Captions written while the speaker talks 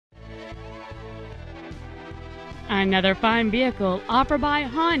Another fine vehicle offered by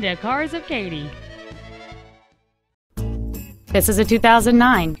Honda Cars of Katy. This is a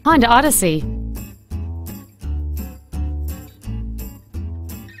 2009 Honda Odyssey.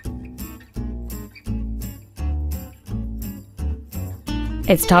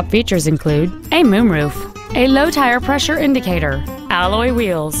 Its top features include a moonroof, a low tire pressure indicator, alloy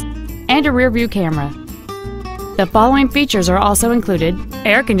wheels, and a rear-view camera. The following features are also included: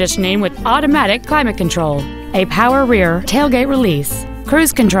 air conditioning with automatic climate control, a power rear tailgate release,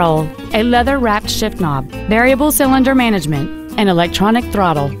 cruise control, a leather-wrapped shift knob, variable cylinder management, an electronic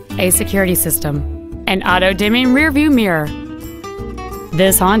throttle, a security system, an auto-dimming rear-view mirror.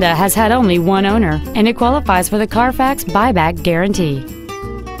 This Honda has had only one owner, and it qualifies for the Car Fax buyback guarantee.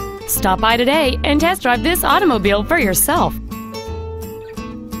 Stop by today and test drive this automobile for yourself.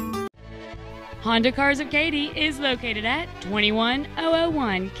 Honda Cars of Katy is located at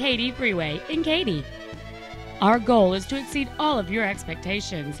 21001 Katy Freeway in Katy. Our goal is to exceed all of your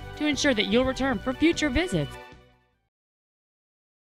expectations to ensure that you'll return for future visits.